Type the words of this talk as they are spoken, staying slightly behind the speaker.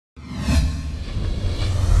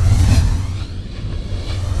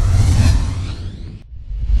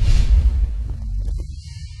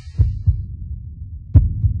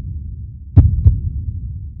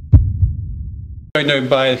Right now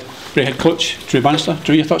by Braehead coach Drew Bannister.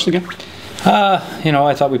 Drew, your thoughts on the game?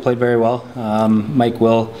 I thought we played very well. Mike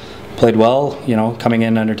Will played well, coming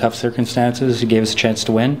in under tough circumstances. He gave us a chance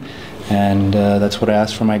to win, and that's what I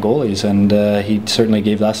asked for my goalies, and he certainly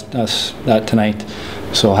gave us that tonight.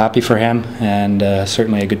 So happy for him, and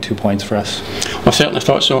certainly a good 2 points for us. I certainly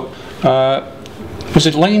thought so. Was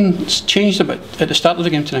the line changed a bit at the start of the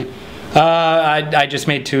game tonight? I just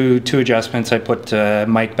made two adjustments. I put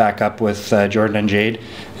Mike back up with Jordan and Jade,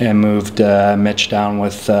 and moved Mitch down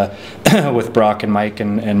with with Brock and Mike,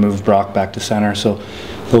 and moved Brock back to center. So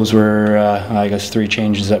those were, I guess, 3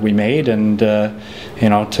 changes that we made, and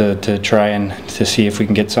to try and to see if we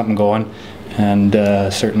can get something going. And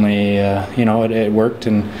certainly, it worked,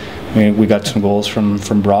 and we got some goals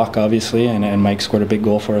from Brock, obviously, and Mike scored a big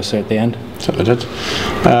goal for us at the end. Certainly did.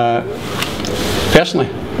 Personally,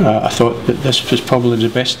 I thought that this was probably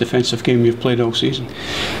the best defensive game you've played all season.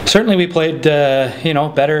 Certainly, we played,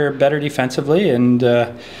 better defensively, and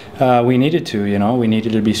we needed to. We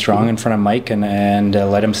needed to be strong in front of Mike and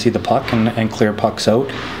let him see the puck and clear pucks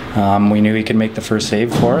out. We knew he could make the first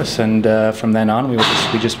save for us, and from then on, we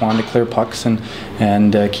just wanted to clear pucks and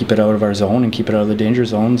keep it out of our zone and keep it out of the danger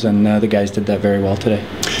zones, and the guys did that very well today.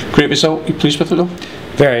 Great result. You pleased with it though?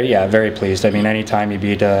 Very pleased. I mean, anytime you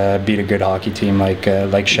beat a good hockey team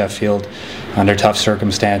like Sheffield under tough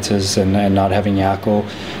circumstances, and not having Yako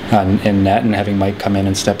in net, and having Mike come in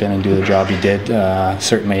and step in and do the job he did,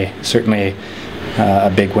 certainly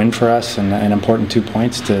a big win for us, and an important 2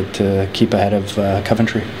 points to keep ahead of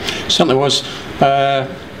Coventry. Certainly was.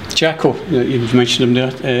 Jacko, you've mentioned him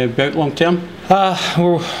there. About long term?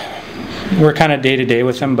 We're kind of day to day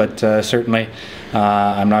with him, but certainly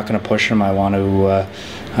I'm not going to push him. I want him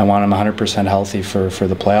 100% healthy for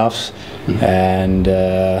the playoffs. And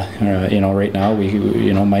right now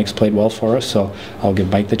Mike's played well for us, so I'll give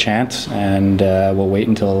Mike the chance, and we'll wait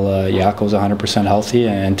until Yako's 100% healthy,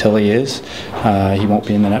 and until he is, he won't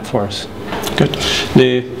be in the net for us. Good.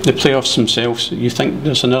 The playoffs themselves, you think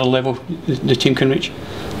there's another level the team can reach?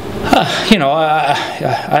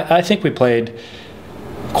 I think we played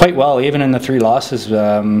quite well, even in the 3 losses.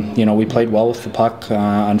 We played well with the puck.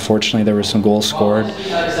 Unfortunately, there were some goals scored.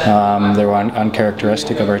 They were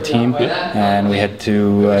uncharacteristic of our team, and we had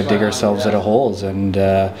to dig ourselves out of holes. And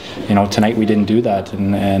tonight we didn't do that,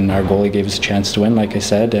 and our goalie gave us a chance to win, like I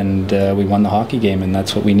said, and we won the hockey game, and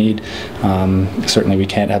that's what we need. Certainly, we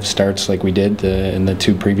can't have starts like we did in the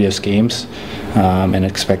 2 previous games and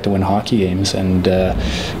expect to win hockey games. And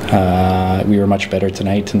we were much better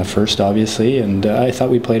tonight in the first, obviously, and I thought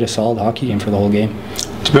we played a solid hockey game for the whole game.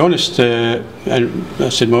 To be honest, and I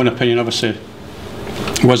said my own opinion, obviously,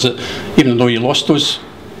 was that even though you lost those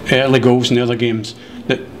early goals in the other games,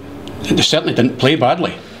 that they certainly didn't play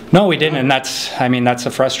badly. No, we didn't, and that's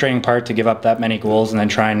a frustrating part, to give up that many goals and then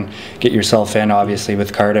try and get yourself in. Obviously,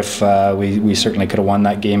 with Cardiff, we certainly could have won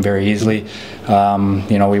that game very easily.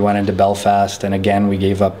 We went into Belfast, and again we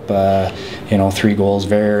gave up 3 goals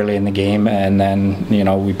very early in the game, and then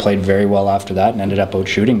we played very well after that and ended up out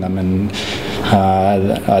shooting them. And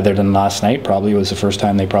other than last night, probably was the first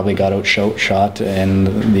time they probably got outshot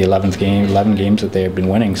in the 11 games that they have been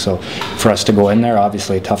winning. So for us to go in there,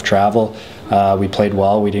 obviously tough travel. We played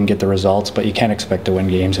well. We didn't get the results, but you can't expect to win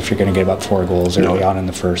games if you're going to give up 4 goals early on in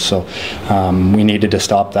the first. So we needed to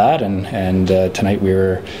stop that, and tonight we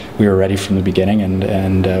were ready from the beginning,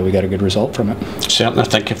 and we got a good result from it. Certainly, I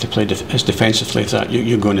think if they played as defensively as that,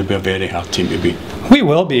 you're going to be a very hard team to beat. We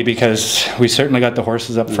will be, because we certainly got the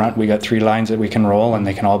horses up front. We got 3 lines that we can roll, and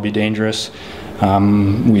they can all be dangerous.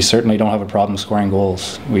 We certainly don't have a problem scoring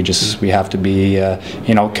goals. We have to be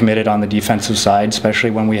committed on the defensive side,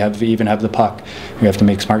 especially when we even have the puck. We have to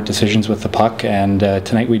make smart decisions with the puck, and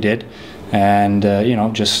tonight we did. And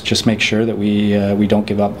just make sure that we don't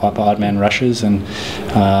give up odd man rushes, and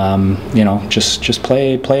just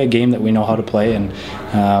play a game that we know how to play. And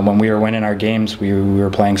when we were winning our games, we were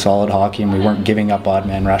playing solid hockey, and we weren't giving up odd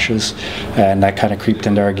man rushes, and that kind of creeped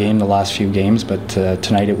into our game the last few games. But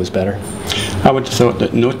tonight it was better. I would have thought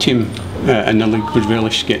that no team in the league would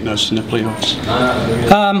relish getting us in the playoffs.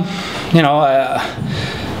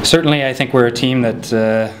 Certainly I think we're a team that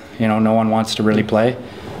no one wants to really play,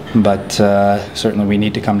 but certainly we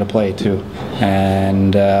need to come to play too.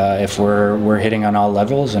 And if we're hitting on all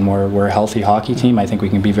levels and we're a healthy hockey team, I think we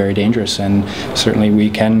can be very dangerous. And certainly we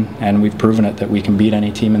can, and we've proven it that we can beat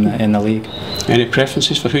any team in the league. Any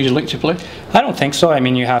preferences for who you'd like to play? I don't think so. I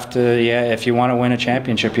mean, you have to, if you want to win a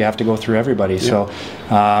championship, you have to go through everybody. Yeah. So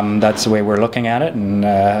that's the way we're looking at it, and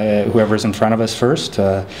whoever's in front of us first,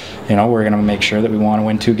 we're going to make sure that we want to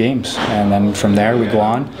win 2 games, and then from there we go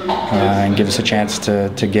on and give us a chance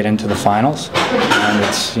to get into the finals. And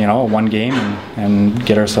it's one game and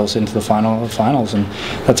get ourselves into the finals, and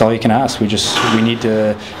that's all you can ask. We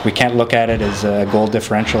can't look at it as a goal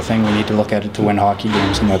differential thing. We need to look at it to win hockey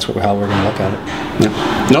games, and that's how we're going to look at it.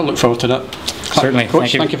 Yeah. No, look forward to that. Certainly.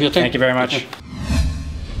 Coach, thank you for your time. Thank you very much.